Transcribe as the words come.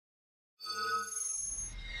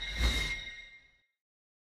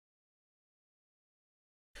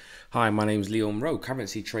Hi, my name is Leon Rowe,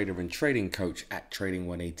 currency trader and trading coach at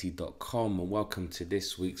trading180.com, and welcome to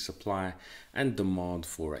this week's supply and demand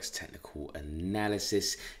Forex technical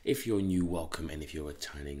analysis. If you're new, welcome, and if you're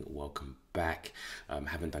returning, welcome back.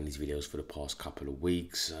 Haven't done these videos for the past couple of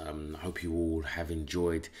weeks. I hope you all have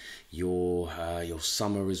enjoyed your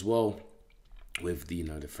summer as well, with the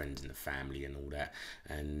the friends and the family and all that.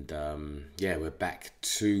 And yeah, we're back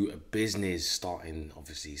to business starting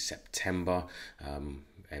obviously September.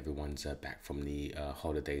 Everyone's back from the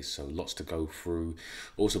holidays, so lots to go through.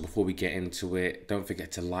 Also, before we get into it, don't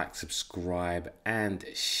forget to like, subscribe and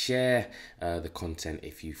share the content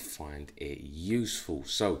if you find it useful.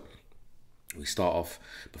 So we start off,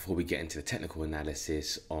 before we get into the technical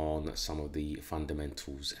analysis, on some of the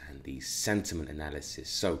fundamentals and the sentiment analysis.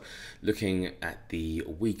 So looking at the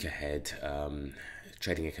week ahead,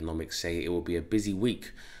 trading economics say it will be a busy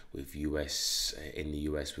week with in the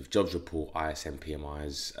US with jobs report, ISM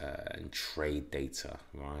PMIs, and trade data,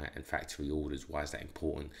 right, and factory orders. Why is that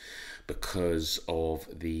important? Because of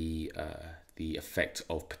the effect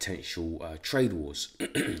of potential trade wars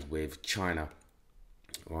with China.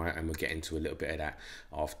 Right, and we'll get into a little bit of that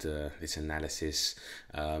after this analysis.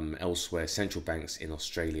 Elsewhere, central banks in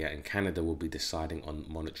Australia and Canada will be deciding on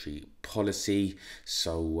monetary policy.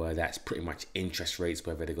 So that's pretty much interest rates,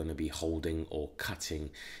 whether they're going to be holding or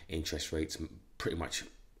cutting interest rates. Pretty much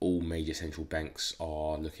all major central banks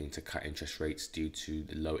are looking to cut interest rates due to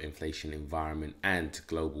the low inflation environment and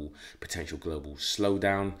potential global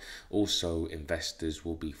slowdown. Also, investors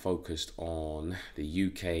will be focused on the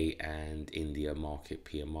UK and India market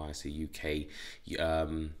PMIs. The UK,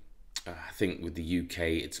 I think with the UK,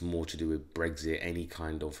 it's more to do with Brexit. Any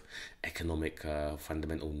kind of economic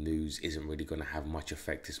fundamental news isn't really going to have much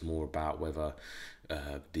effect. It's more about whether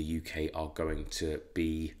the UK are going to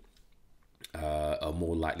be are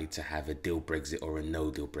more likely to have a deal Brexit or a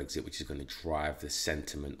no deal Brexit, which is going to drive the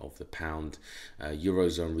sentiment of the pound.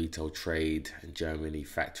 Eurozone retail trade and Germany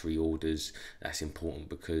factory orders, that's important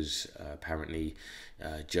because apparently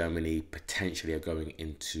Germany potentially are going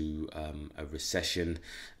into a recession,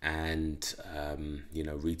 and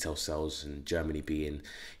retail sales, and Germany being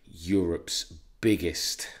Europe's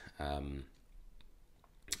biggest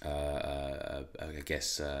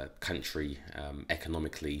country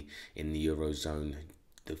economically in the Eurozone.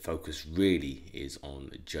 The focus really is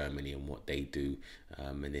on Germany and what they do,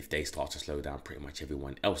 and if they start to slow down, pretty much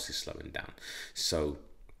everyone else is slowing down. So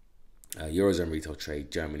Eurozone retail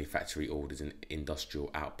trade, Germany factory orders and industrial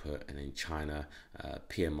output, and in China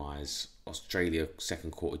PMIs, Australia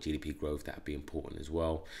second quarter GDP growth, that would be important as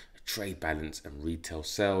well. Trade balance and retail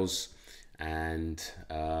sales, and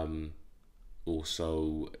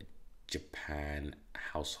also Japan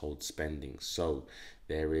household spending. So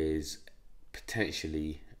there is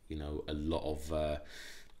potentially a lot of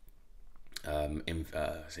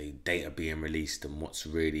say data being released, and what's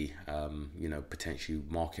really potentially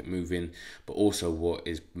market moving. But also what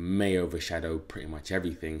may overshadow pretty much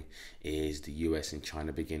everything is the US and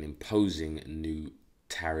China begin imposing new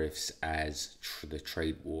tariffs as the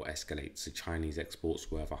trade war escalates. The Chinese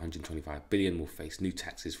exports worth 125 billion will face new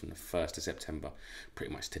taxes from the 1st of September.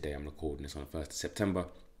 Pretty much today, I'm recording this on the 1st of September.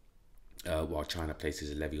 While China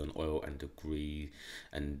places a levy on oil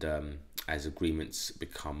as agreements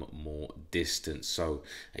become more distant. So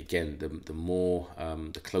again,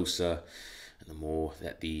 the closer and the more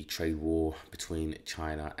that the trade war between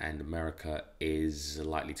China and America is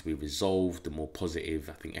likely to be resolved, the more positive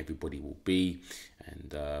I think everybody will be. And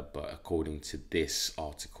but according to this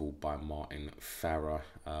article by Martin Farrer,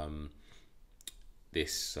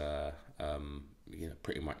 this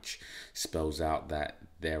pretty much spells out that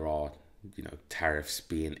there are tariffs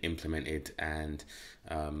being implemented, and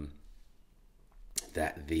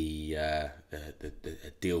that the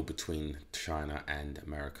deal between China and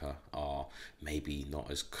America are maybe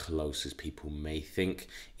not as close as people may think,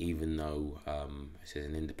 even though it says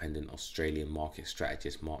an independent Australian market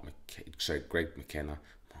strategist, Greg McKenna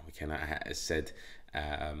has said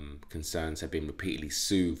concerns have been repeatedly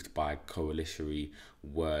soothed by coalitionary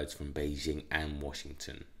words from Beijing and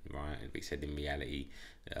Washington, right? He said in reality,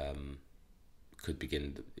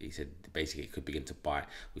 he said basically it could begin to bite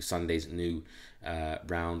with Sunday's new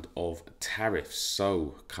round of tariffs.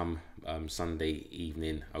 So come Sunday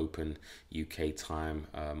evening open UK time,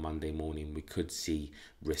 Monday morning, we could see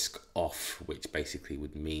risk off, which basically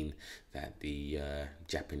would mean that the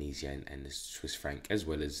Japanese yen and the Swiss franc, as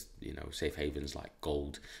well as safe havens like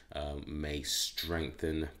gold, may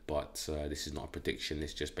strengthen. But this is not a prediction.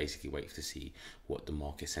 It's just basically wait to see what the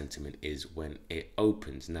market sentiment is when it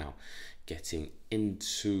opens. Now, getting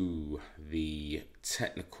into the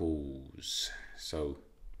technicals. So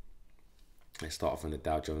Let's start off on the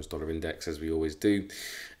Dow Jones Dollar Index, as we always do.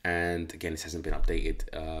 And again, this hasn't been updated.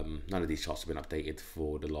 None of these charts have been updated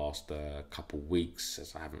for the last couple weeks,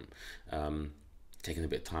 as I haven't taken a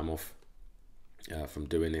bit of time off from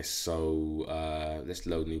doing this. So let's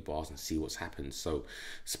load new bars and see what's happened. So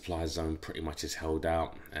supply zone pretty much is held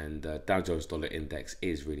out, and Dow Jones Dollar Index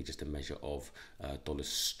is really just a measure of dollar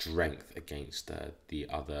strength against the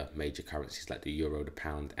other major currencies like the euro, the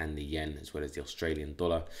pound, and the yen, as well as the Australian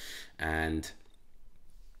dollar. And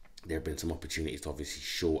there have been some opportunities to obviously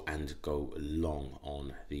short and go long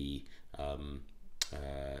on the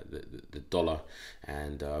dollar,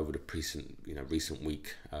 and over the recent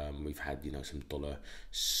week we've had some dollar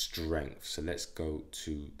strength. So let's go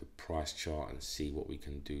to the price chart and see what we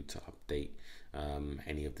can do to update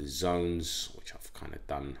any of the zones, which I've kind of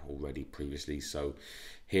done already previously. So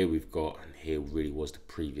here we've got, and here really was the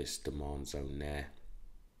previous demand zone there.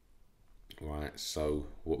 Right, so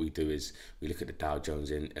what we do is we look at the Dow Jones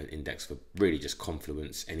index for really just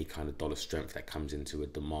confluence, any kind of dollar strength that comes into a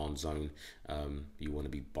demand zone. You want to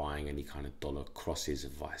be buying any kind of dollar crosses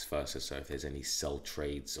and vice versa. So if there's any sell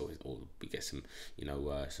trades or we get some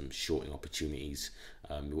some shorting opportunities,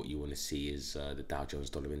 what you want to see is the Dow Jones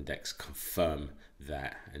Dollar Index confirm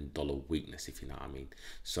that, and dollar weakness, if you know what I mean.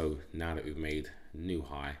 So now that we've made new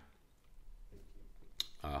high,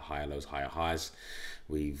 higher lows, higher highs,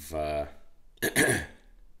 we've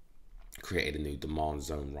created a new demand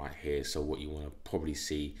zone right here. So what you want to probably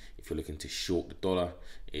see if you're looking to short the dollar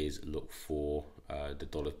is look for the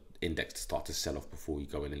dollar index to start to sell off before you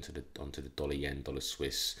go onto the dollar yen, dollar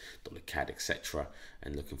Swiss, dollar CAD, etc.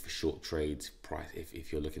 And looking for short trades. Price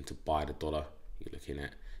if you're looking to buy the dollar, you're looking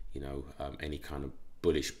at any kind of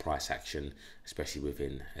bullish price action, especially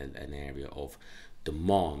within an area of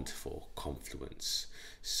demand for confluence.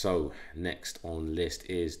 So next on list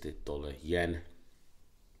is the dollar yen,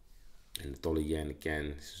 and the dollar yen,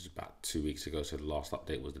 again, this was about 2 weeks ago, so the last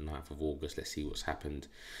update was the 9th of August. Let's see what's happened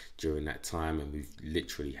during that time, and we've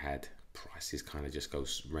literally had prices kind of just go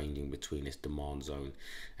ranging between this demand zone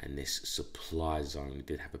and this supply zone. It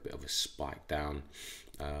did have a bit of a spike down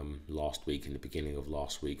last week, in the beginning of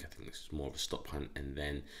last week. I think this is more of a stop hunt, and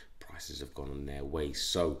then prices have gone on their way.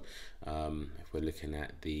 So if we're looking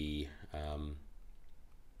at the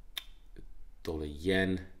dollar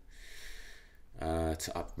yen,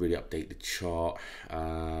 to really update the chart,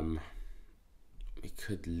 we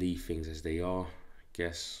could leave things as they are, I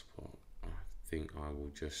guess. Well, I think I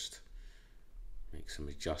will just make some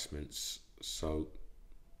adjustments. So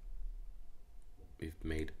we've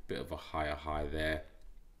made a bit of a higher high there.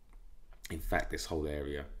 In fact, this whole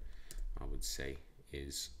area, I would say,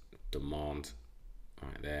 is demand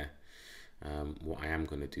right there. What I am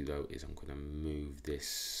going to do though is I'm going to move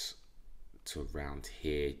this to around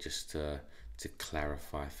here just to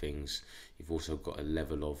clarify things. You've also got a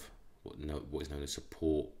level of what is known as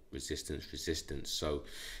support, resistance. So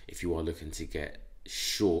if you are looking to get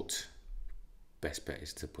short, best bet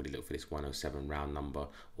is to probably look for this 107 round number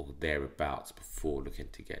or thereabouts before looking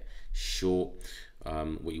to get short.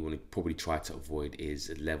 What you want to probably try to avoid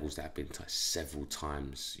is levels that have been touched several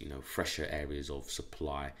times. Fresher areas of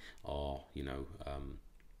supply are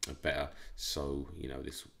better. So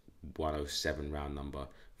this 107 round number,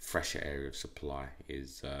 fresher area of supply,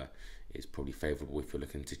 is probably favorable if you're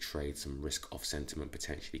looking to trade some risk off sentiment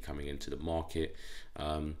potentially coming into the market.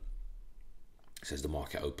 So as the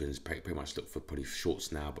market opens, pretty much look for pretty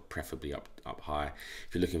shorts now, but preferably up high.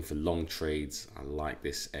 If you're looking for long trades, I like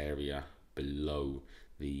this area below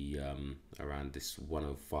the around this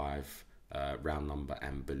 105 round number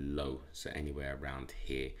and below. So anywhere around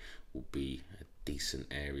here will be a decent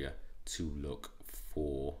area to look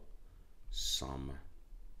for some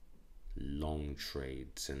long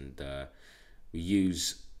trades. And we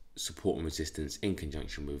use support and resistance in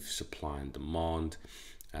conjunction with supply and demand,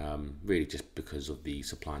 really just because of the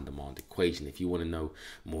supply and demand equation. If you want to know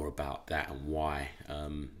more about that and why,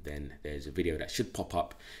 then there's a video that should pop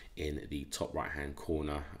up in the top right hand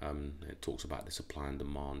corner. It talks about the supply and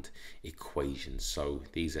demand equation. So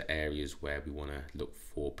these are areas where we want to look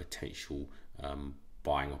for potential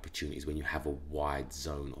buying opportunities when you have a wide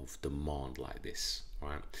zone of demand like this,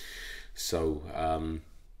 right? So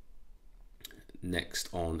next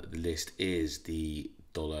on the list is the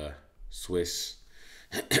dollar Swiss.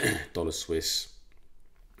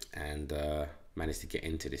 And managed to get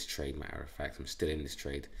into this trade. Matter of fact, I'm still in this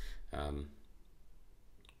trade. And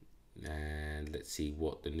let's see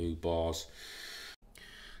what the new bars.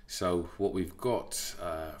 So what we've got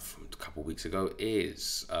from a couple of weeks ago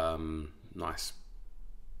is nice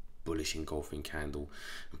bullish engulfing candle,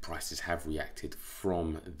 and prices have reacted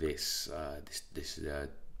from this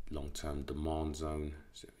long-term demand zone.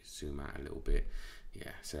 So if we zoom out a little bit,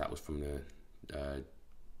 yeah, so that was from the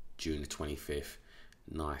June the 25th.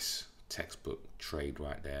 Nice textbook trade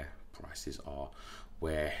right there. Prices are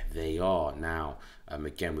where they are now.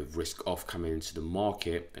 Again, with risk off coming into the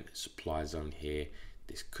market and the supply zone here,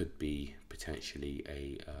 this could be potentially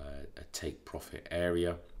a take profit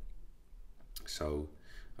area. So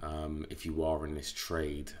if you are in this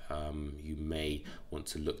trade, you may want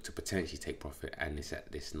to look to potentially take profit, and it's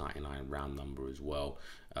at this 99 round number as well.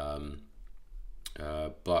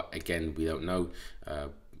 But again, we don't know.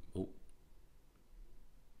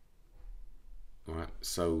 All right,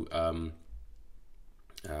 so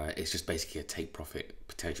it's just basically a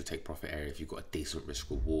potential take profit area if you've got a decent risk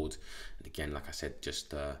reward. And again, like I said,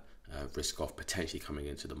 just risk off potentially coming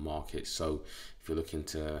into the market. So if you're looking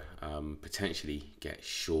to potentially get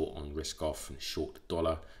short on risk off and short the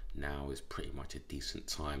dollar, now is pretty much a decent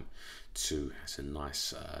time to. It's a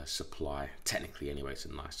nice supply, technically anyway, it's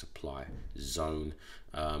a nice supply zone.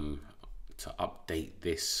 To update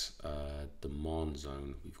this demand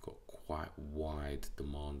zone, we've got quite wide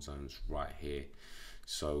demand zones right here.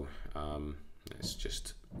 So let's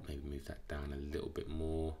just maybe move that down a little bit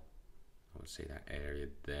more. I would say that area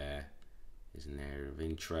there is an area of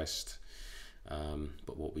interest.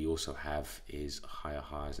 But what we also have is higher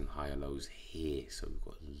highs and higher lows here. So we've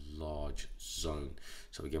got a large zone.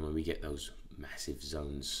 So again, when we get those massive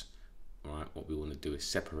zones, all right, what we want to do is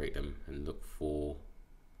separate them and look for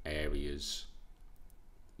areas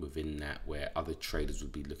within that where other traders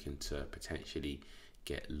would be looking to potentially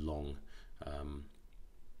get long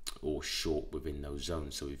or short within those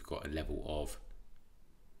zones. So we've got a level of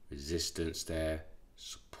resistance there,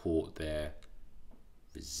 support there,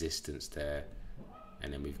 resistance there,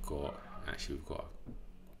 and then we've got a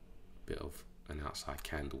bit of an outside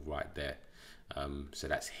candle right there. So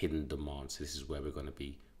that's hidden demand. So this is where we're going to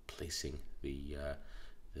be placing the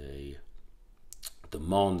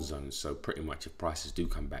demand zone. So pretty much if prices do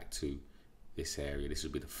come back to this area, this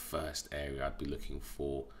would be the first area I'd be looking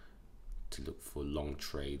for to look for long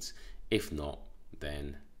trades. If not,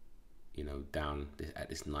 then you know, down at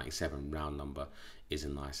this 97 round number is a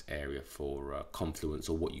nice area for confluence.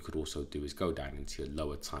 Or what you could also do is go down into your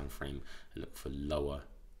lower time frame and look for lower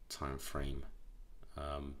time frame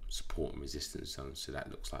support and resistance zones. So that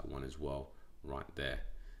looks like one as well right there.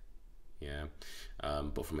 Yeah,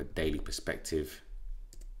 but from a daily perspective,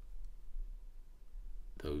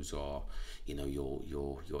 those are, you know,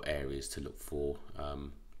 your areas to look for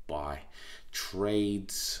buy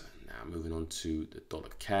trades. Now moving on to the dollar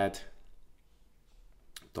CAD.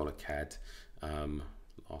 Dollar CAD,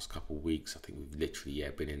 last couple of weeks, I think we've literally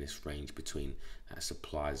been in this range between that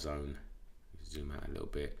supply zone. Zoom out a little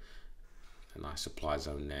bit, a nice supply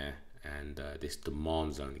zone there, and this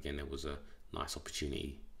demand zone. Again, there was a nice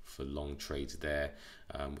opportunity for long trades there,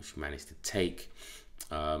 which we managed to take,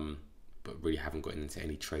 but really haven't gotten into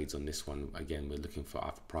any trades on this one. Again, we're looking for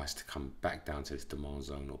either price to come back down to this demand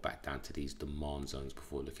zone or back down to these demand zones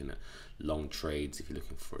before looking at long trades. If you're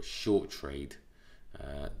looking for a short trade,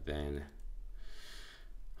 then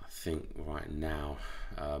I think right now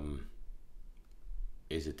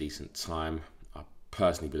is a decent time. I'd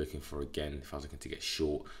personally be looking for, again, if I was looking to get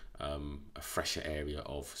short, a fresher area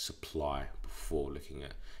of supply before looking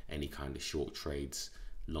at any kind of short trades.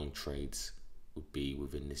 Long trades would be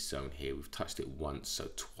within this zone here. We've touched it once, so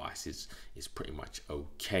twice is pretty much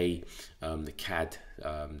okay. The CAD,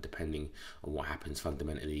 depending on what happens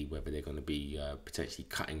fundamentally, whether they're going to be potentially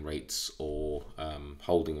cutting rates or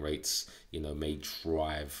holding rates, you know, may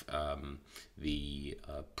drive the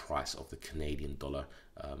price of the Canadian dollar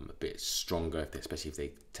a bit stronger, especially if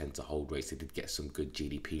they tend to hold rates. They did get some good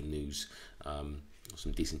GDP news,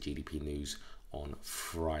 some decent GDP news on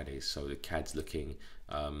Friday, so the CAD's looking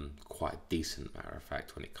quite decent, matter of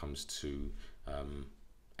fact, when it comes to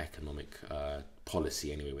economic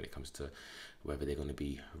policy anyway, when it comes to whether they're going to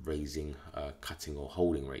be raising, cutting or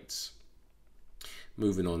holding rates.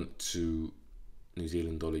 Moving on to New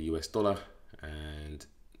Zealand dollar, US dollar, and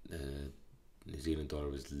New Zealand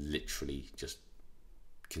dollar is literally just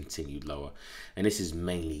continued lower, and this is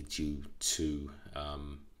mainly due to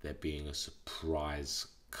there being a surprise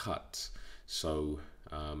cut. So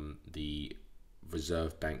the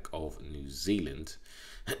Reserve Bank of New Zealand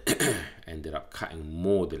ended up cutting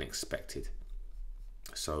more than expected,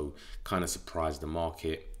 so kind of surprised the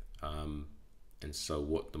market. And so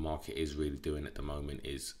what the market is really doing at the moment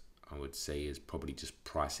is, I would say, is probably just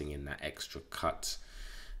pricing in that extra cut.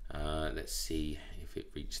 Let's see if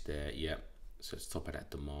it reached there. Yeah, so it's top of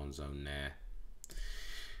that demand zone there.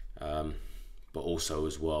 But also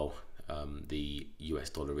as well, the US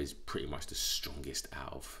dollar is pretty much the strongest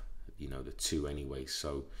out of, you know, the two anyway.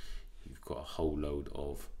 So you've got a whole load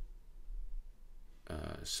of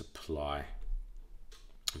supply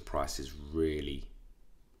and prices really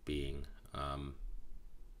being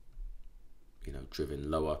you know, driven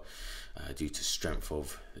lower due to strength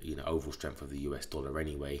of, you know, overall strength of the US dollar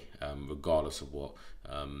anyway, regardless of what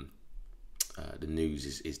the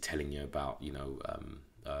news is telling you about, you know,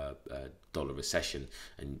 dollar recession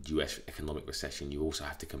and US economic recession. You also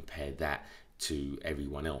have to compare that to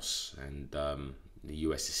everyone else, and the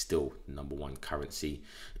US is still #1 currency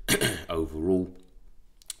overall.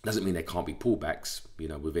 Doesn't mean there can't be pullbacks, you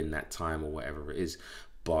know, within that time or whatever it is,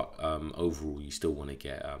 but overall you still want to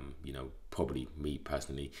get you know, probably me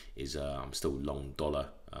personally is I'm still long dollar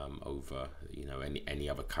over, you know, any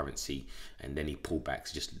other currency, and any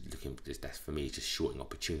pullbacks just looking, that's for me, just shorting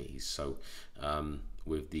opportunities. So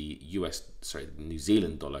with the New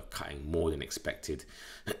Zealand dollar cutting more than expected,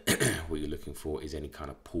 what you're looking for is any kind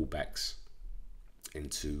of pullbacks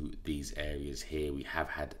into these areas here. We have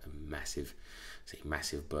had a massive,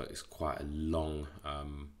 but it's quite a long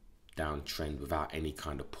downtrend without any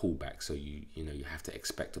kind of pullback. So you know, you have to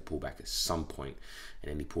expect a pullback at some point, and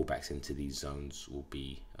any pullbacks into these zones will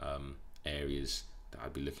be areas that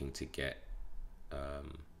I'd be looking to get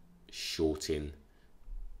short in.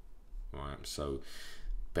 Right, so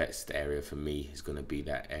best area for me is going to be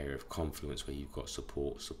that area of confluence where you've got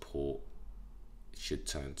support. It should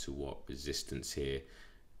turn to what? Resistance here.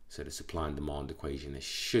 So the supply and demand equation, there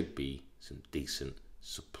should be some decent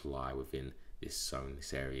supply within this zone,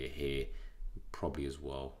 this area here, probably as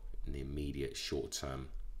well in the immediate short term.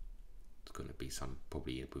 It's going to be some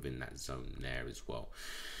probably within that zone there as well.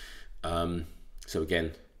 So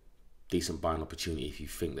again, decent buying opportunity if you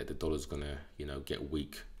think that the dollar's going to, you know, get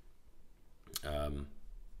weak. And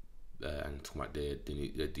talking about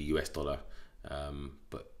the US dollar,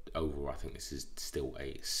 but overall I think this is still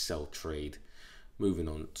a sell trade. Moving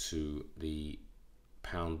on to the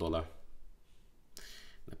pound dollar.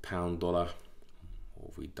 The pound dollar, what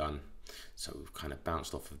have we done? So we've kind of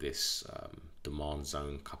bounced off of this demand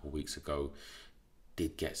zone a couple of weeks ago.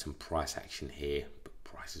 Did get some price action here, but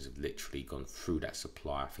prices have literally gone through that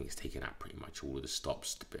supply. I think it's taken out pretty much all of the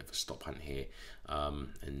stops. A bit of a stop hunt here,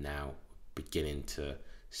 and now beginning to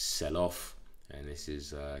sell off. And this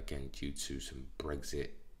is again due to some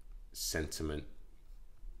Brexit sentiment.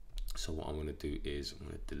 So what I'm going to do is I'm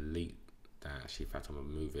going to delete that. Actually, in fact, I'm going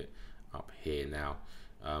to move it up here now.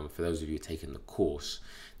 For those of you taking the course,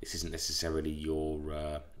 this isn't necessarily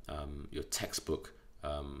your textbook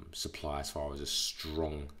supply as far as a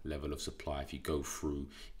strong level of supply if you go through,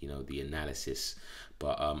 you know, the analysis.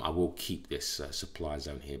 But I will keep this supply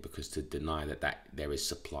zone here, because to deny that there is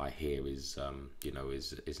supply here is you know,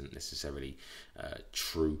 isn't necessarily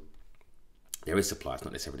true. There is supply, it's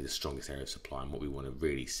not necessarily the strongest area of supply, and what we want to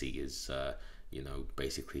really see is you know,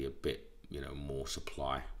 basically a bit, you know, more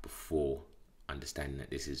supply before understanding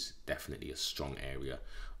that this is definitely a strong area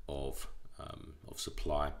of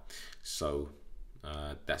supply. So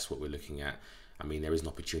that's what we're looking at. I mean, there is an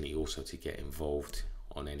opportunity also to get involved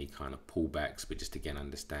on any kind of pullbacks, but just again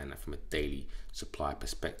understand that from a daily supply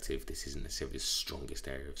perspective, this isn't necessarily the strongest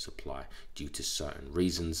area of supply due to certain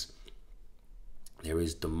reasons. There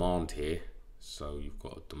is demand here, so you've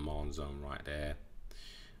got a demand zone right there.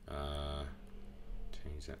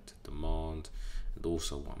 Change that to demand. And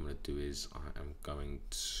also what I'm going to do is I am going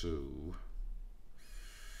to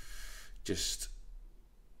just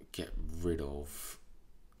get rid of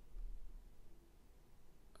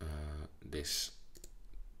this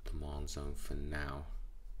demand zone for now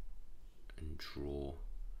and draw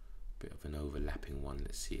a bit of an overlapping one.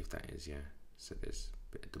 Let's see if that is, yeah. So there's a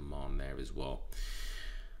bit of demand there as well.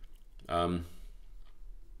 And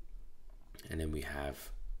then we have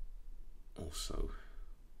also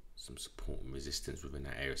some support and resistance within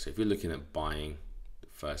that area. So if you're looking at buying, the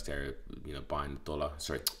first area, you know, buying the dollar,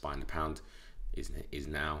 sorry, buying the pound is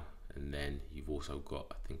now, and then you've also got,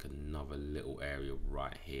 I think, another little area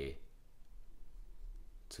right here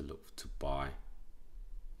to look to buy,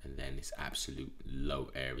 and then this absolute low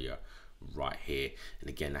area right here. And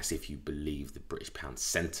again, that's if you believe the British pound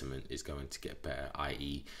sentiment is going to get better,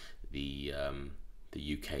 i.e. the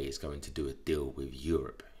UK is going to do a deal with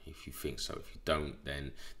Europe. If you think so, if you don't,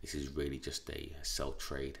 then this is really just a sell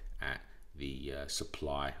trade at the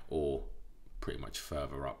supply, or pretty much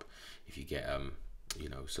further up. If you get you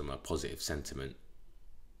know, some positive sentiment,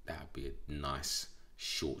 that would be a nice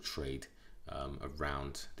short trade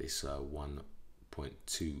around this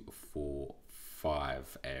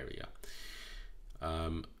 1.245 area.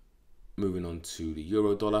 Moving on to the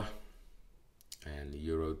euro dollar. and the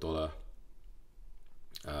euro dollar.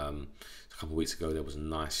 A couple of weeks ago there was a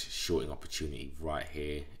nice shorting opportunity right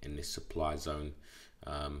here in this supply zone,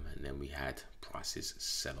 and then we had prices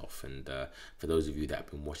sell off. And for those of you that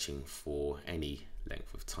have been watching for any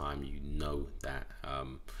length of time, you know that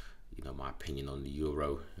you know my opinion on the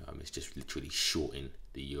euro. It's just literally shorting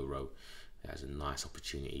the euro. It has a nice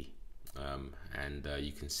opportunity, and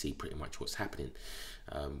you can see pretty much what's happening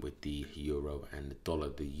with the euro and the dollar.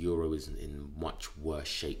 The euro is in much worse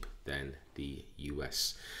shape than the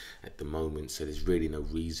US at the moment, so there's really no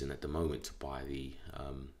reason at the moment to buy the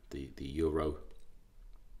euro.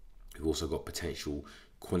 We've also got potential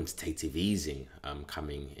quantitative easing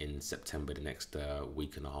coming in September, the next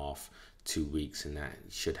week and a half, 2 weeks, and that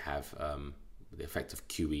should have the effect of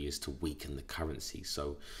QE is to weaken the currency.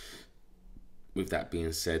 So with that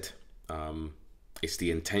being said, it's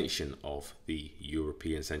the intention of the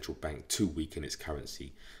European Central Bank to weaken its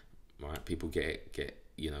currency. Right? People get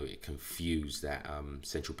it confused that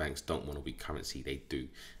central banks don't want a weak currency. They do,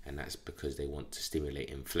 and that's because they want to stimulate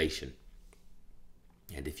inflation.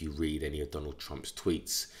 And if you read any of Donald Trump's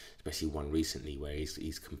tweets, especially one recently where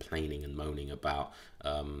he's complaining and moaning about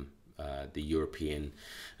the Europe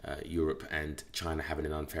and China having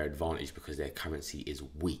an unfair advantage because their currency is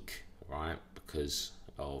weak, right? Because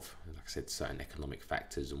of, like I said, certain economic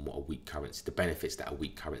factors and what a weak currency, the benefits that a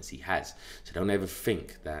weak currency has. So don't ever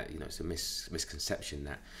think that, it's a misconception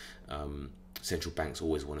that central banks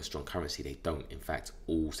always want a strong currency. They don't. In fact,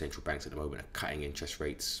 all central banks at the moment are cutting interest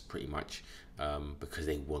rates pretty much because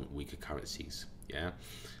they want weaker currencies. Yeah.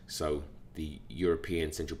 So the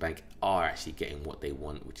European Central Bank are actually getting what they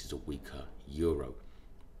want, which is a weaker euro.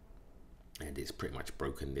 And it's pretty much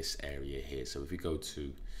broken this area here. So if we go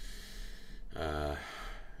to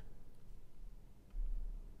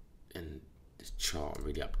and this chart,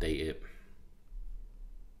 really update it,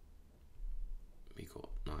 we got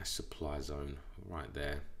nice supply zone right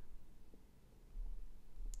there.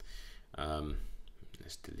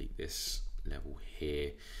 Let's delete this level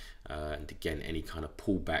here, and again, any kind of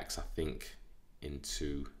pullbacks I think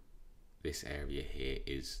into this area here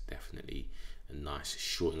is definitely a nice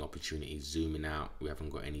shorting opportunity. Zooming out, we haven't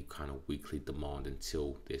got any kind of weekly demand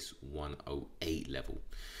until this 108 level.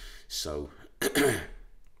 So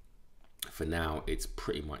for now, it's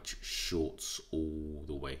pretty much shorts all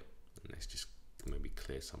the way. And let's just maybe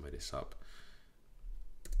clear some of this up.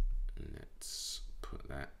 And let's put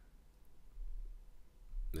that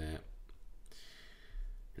there.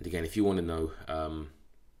 And again, if you want to know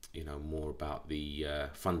more about the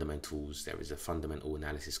fundamentals, there is a fundamental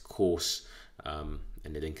analysis course, and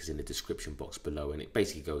the link is in the description box below, and it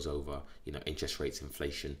basically goes over interest rates,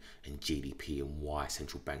 inflation, and GDP, and why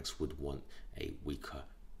central banks would want a weaker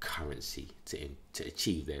currency to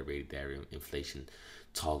achieve their inflation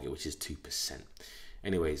target, which is 2%.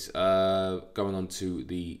 Anyways, going on to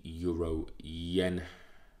the euro yen,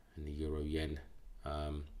 and the euro yen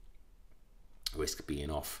risk being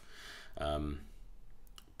off.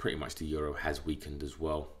 Pretty much the euro has weakened as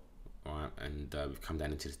well, right? And we've come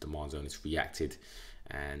down into this demand zone. It's reacted,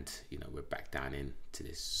 and we're back down into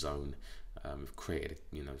this zone. We've created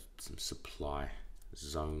some supply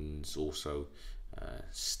zones, also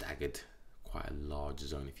staggered, quite a large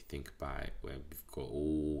zone if you think about it, where we've got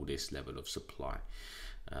all this level of supply.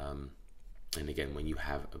 And again, when you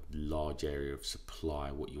have a large area of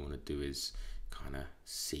supply, what you want to do is kind of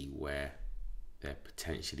see where there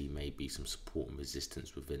potentially may be some support and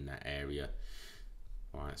resistance within that area.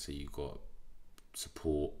 All right, so you've got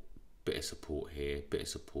support, bit of support here, bit of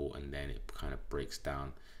support, and then it kind of breaks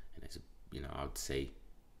down, and it's I would say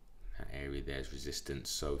that area there's resistance.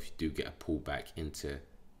 So if you do get a pullback into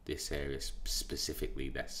this area specifically,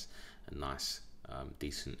 that's a nice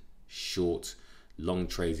decent short. Long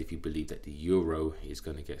trades if you believe that the euro is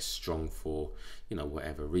going to get strong for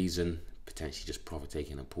whatever reason, potentially just profit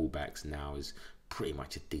taking and pullbacks. Now is pretty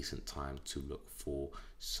much a decent time to look for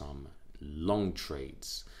some long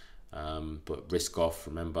trades, but risk off.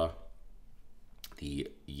 Remember, the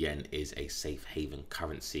yen is a safe haven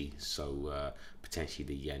currency, so potentially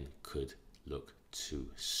the yen could look to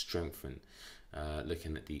strengthen.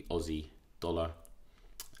 Looking at the Aussie dollar,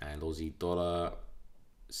 and Aussie dollar,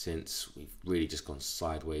 since we've really just gone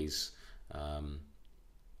sideways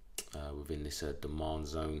within this demand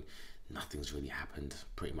zone, nothing's really happened.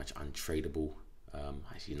 Pretty much untradeable.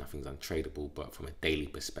 Actually, nothing's untradeable, but from a daily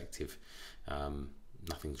perspective,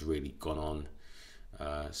 nothing's really gone on.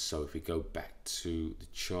 So if we go back to the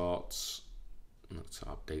charts, not to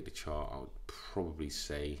update the chart, I would probably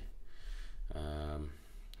say I'm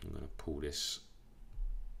going to pull this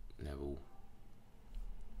level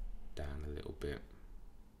down a little bit.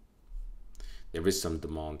 there is some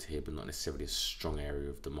demand here, but not necessarily a strong area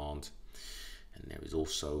of demand. And there is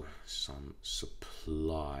also some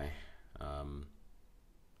supply.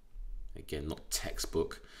 Again, not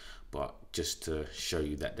textbook, but just to show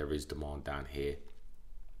you that there is demand down here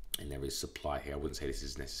and there is supply here. I wouldn't say this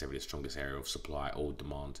is necessarily the strongest area of supply or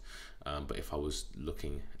demand, but if I was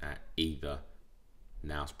looking at either,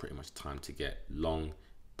 now's pretty much time to get long,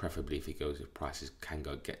 preferably if prices can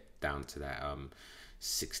get down to that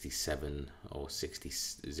 67 or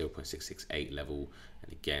 0.668 level.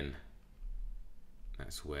 And again,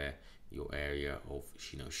 that's where your area of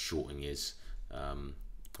shorting is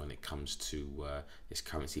when it comes to this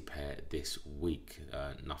currency pair this week.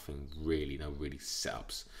 Nothing really, no really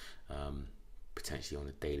setups potentially on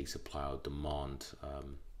the daily supply or demand.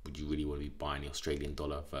 Would you really want to be buying the Australian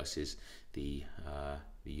dollar versus the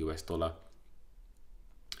US dollar?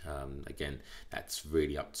 Again, that's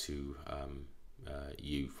really up to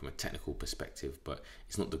you from a technical perspective, but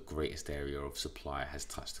it's not the greatest area of supply. It has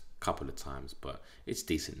touched a couple of times, but it's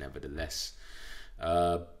decent nevertheless.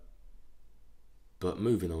 But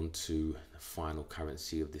moving on to the final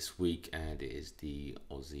currency of this week, and it is the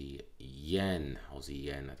Aussie yen. Aussie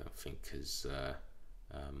yen, I don't think has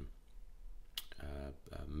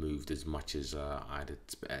moved as much as I'd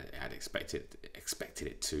expected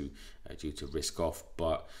it to, due to risk off.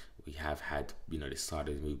 But we have had this side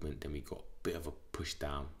of the movement, then we got a bit of a push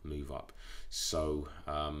down, move up. So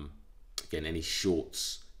again, any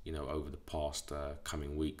shorts over the past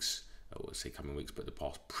coming weeks, I would say coming weeks, but the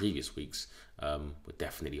past previous weeks were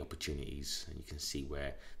definitely opportunities, and you can see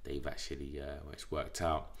where they've actually where it's worked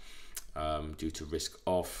out due to risk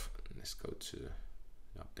off. Let's go to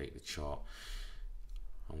update the chart.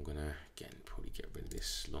 I'm gonna probably get rid of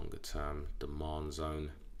this longer term demand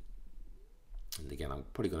zone, and again I'm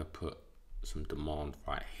probably gonna put some demand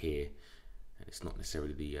right here, and it's not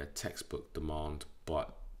necessarily the textbook demand,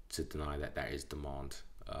 but to deny that that is demand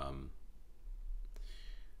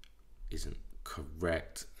isn't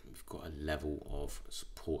correct. We've got a level of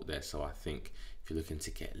support there, so I think if you're looking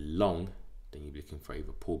to get long, then you're looking for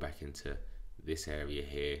either pullback into this area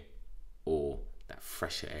here or that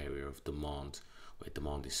fresher area of demand, where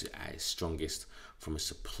demand is at its strongest. From a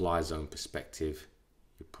supply zone perspective,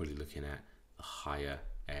 you're probably looking at a higher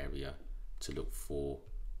area to look for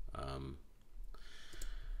a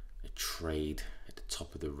trade at the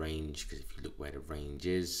top of the range, because if you look where the range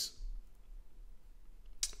is,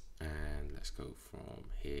 and let's go from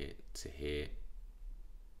here to here,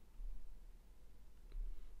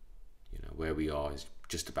 where we are is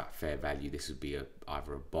just about fair value. This would be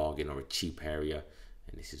either a bargain or a cheap area,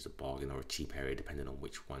 and this is a bargain or a cheap area depending on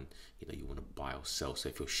which one you want to buy or sell. So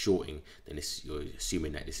if you're shorting, then you're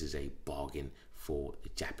assuming that this is a bargain for the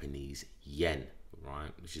Japanese yen,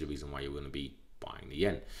 right? Which is the reason why you're going to be buying the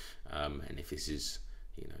yen. And if this is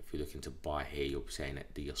if you're looking to buy here, you're saying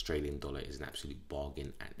that the Australian dollar is an absolute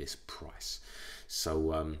bargain at this price.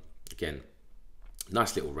 So again,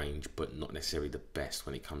 nice little range, but not necessarily the best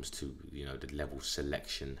when it comes to the level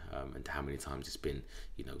selection and how many times it's been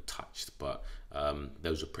touched. But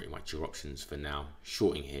those are pretty much your options for now: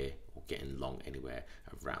 shorting here or getting long anywhere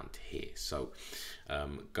around here. So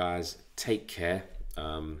guys, take care,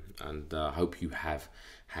 and I hope you have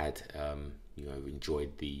had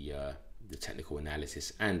enjoyed the technical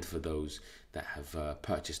analysis. And for those that have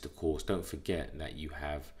purchased the course, don't forget that you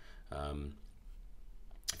have,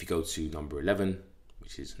 if you go to number 11,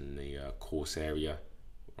 which is in the course area,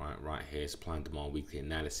 right here, supply and demand weekly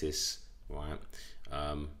analysis, right,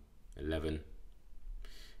 11,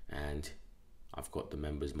 and I've got the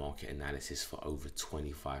members market analysis for over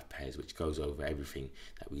 25 pairs, which goes over everything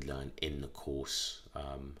that we learn in the course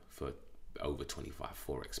for over 25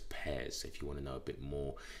 Forex pairs. So if you want to know a bit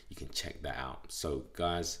more, you can check that out. So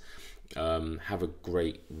guys, have a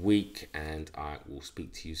great week, and I will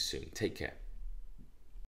speak to you soon. Take care.